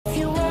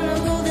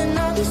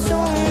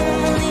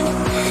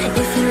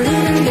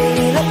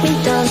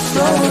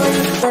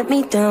let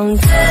me down.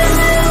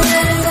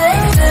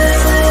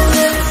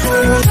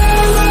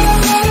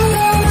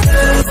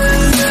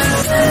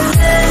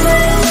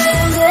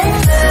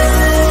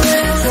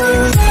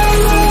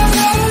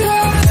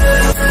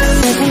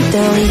 Let me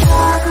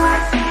down.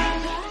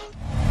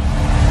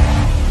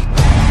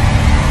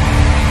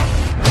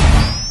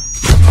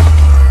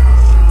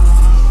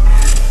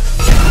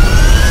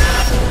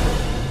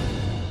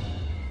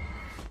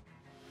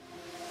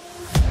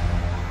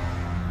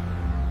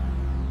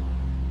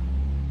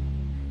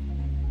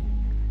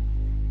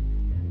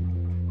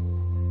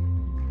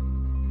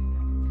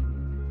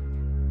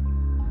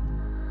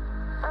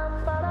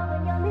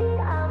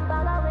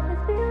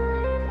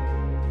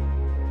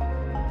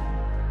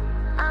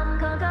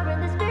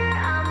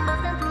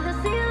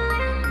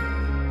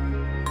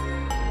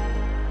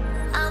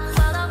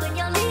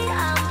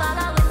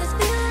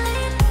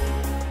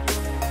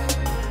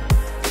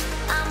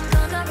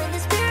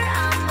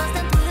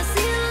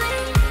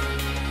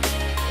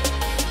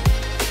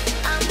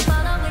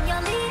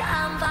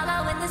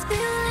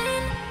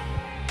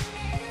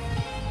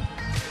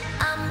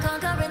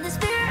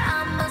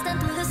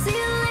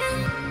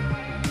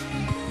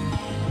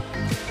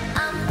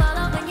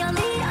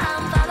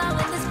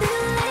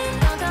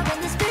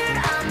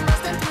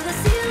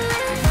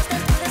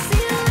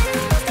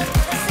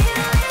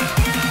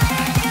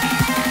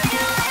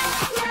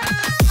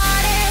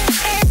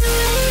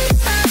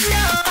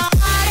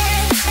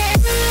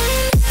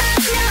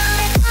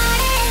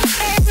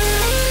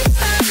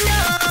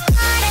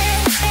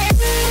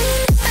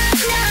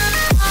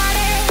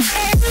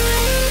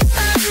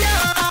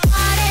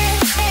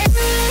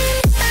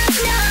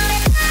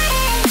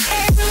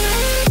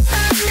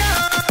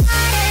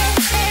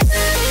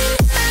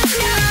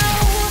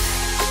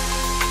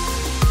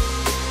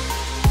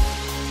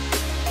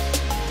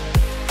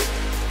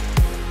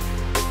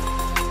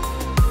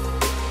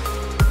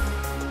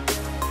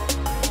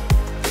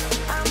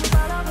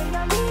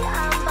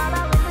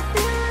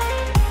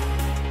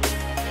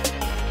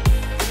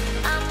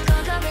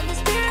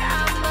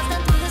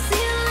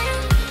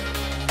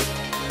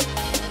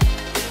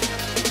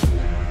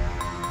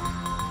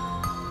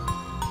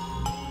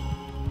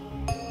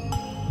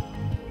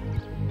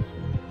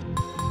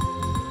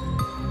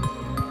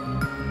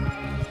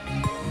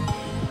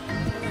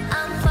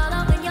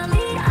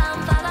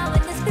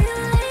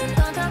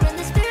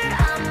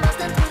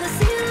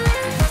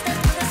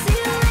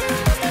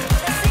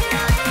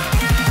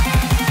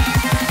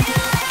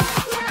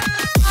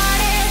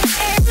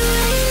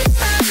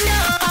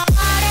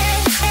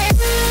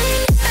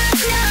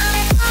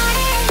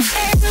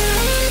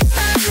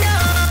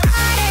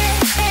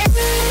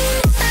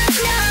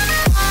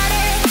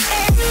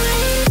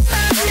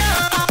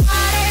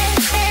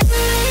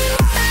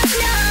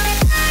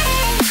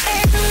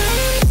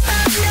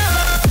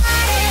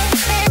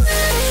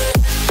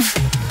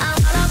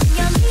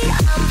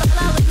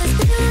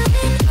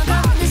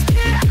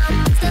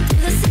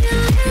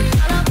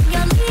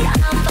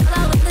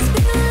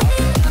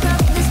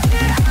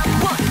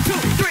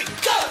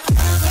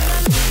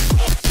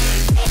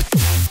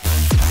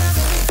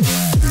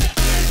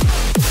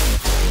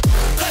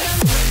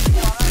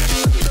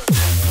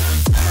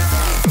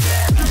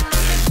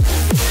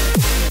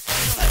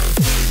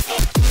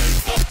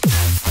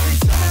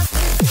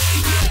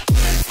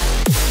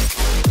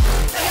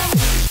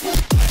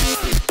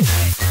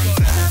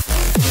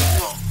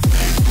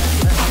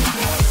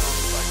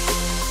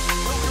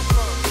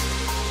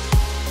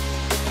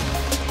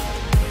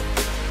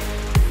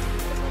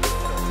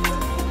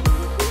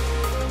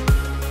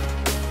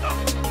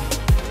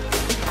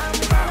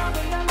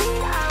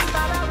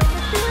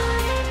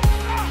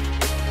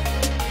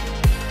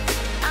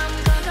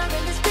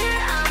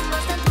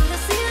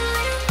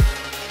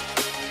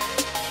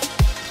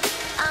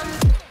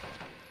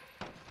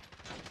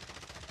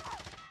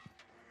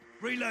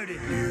 Reloading.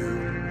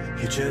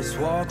 You just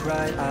walk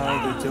right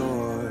out the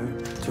door.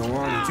 Don't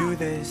wanna do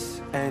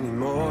this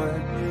anymore.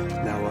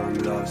 Now I'm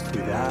lost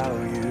without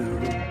you.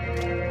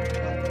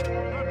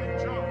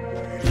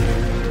 You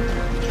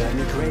drive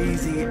me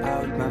crazy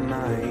out my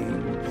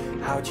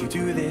mind. How'd you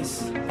do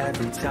this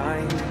every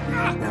time?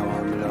 Now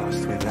I'm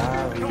lost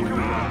without you.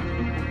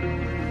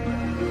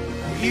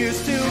 You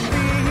used to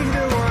be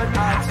the one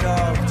I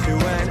talk to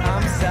when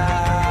I'm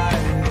sad.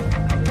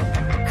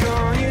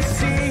 Can't you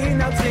see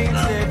now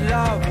tainted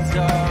love is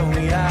all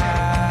we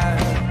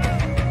have?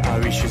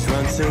 Our issues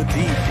run so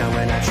deep, now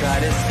when I try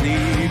to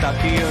sleep I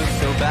feel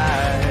so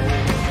bad.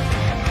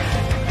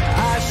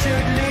 I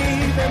should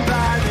leave and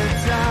by the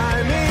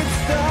time it's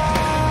done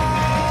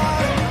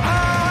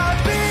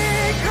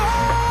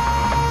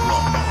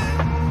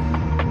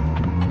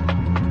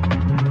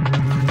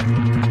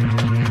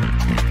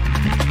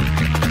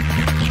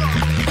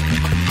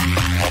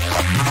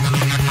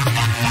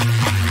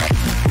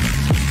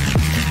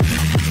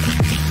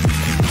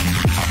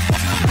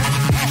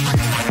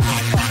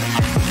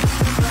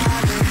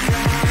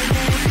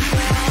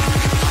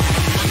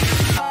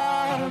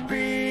I'll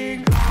be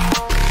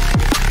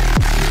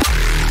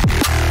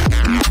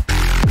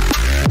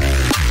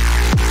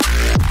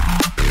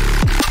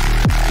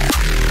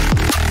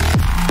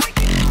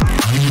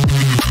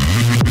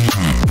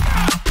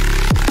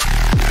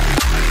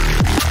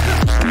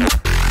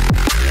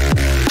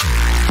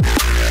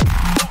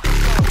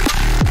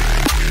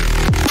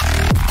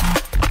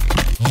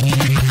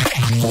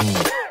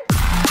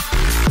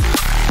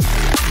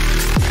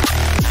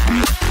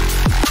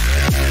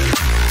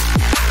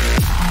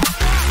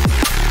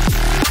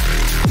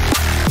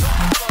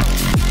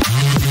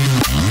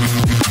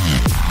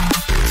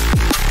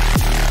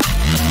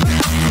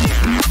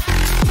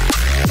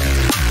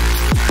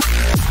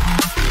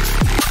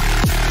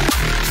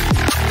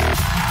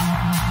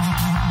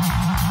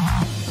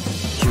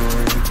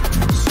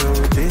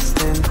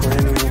distant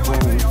when you're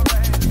home,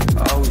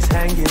 always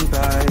hanging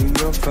by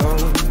your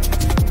phone.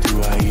 Do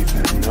I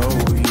even know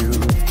you?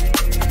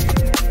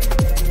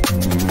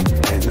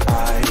 And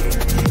I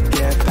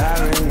get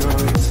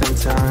paranoid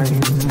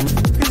sometimes,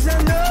 'cause I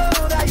know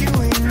that you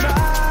ain't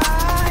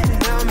mine,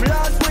 and I'm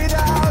lost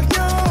without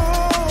you.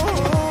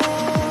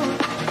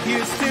 You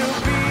still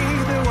be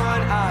the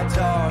one I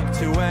talk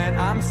to when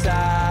I'm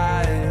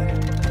sad.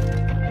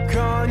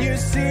 Can't you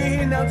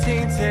see now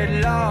tainted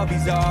love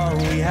is all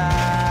we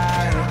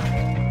had?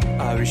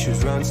 Our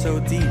issues run so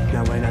deep,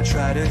 now when I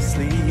try to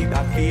sleep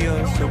I feel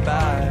so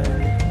bad.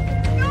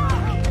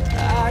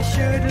 I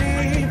should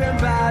leave, and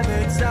by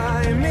the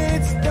time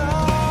it's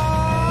done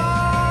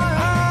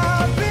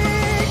I'll be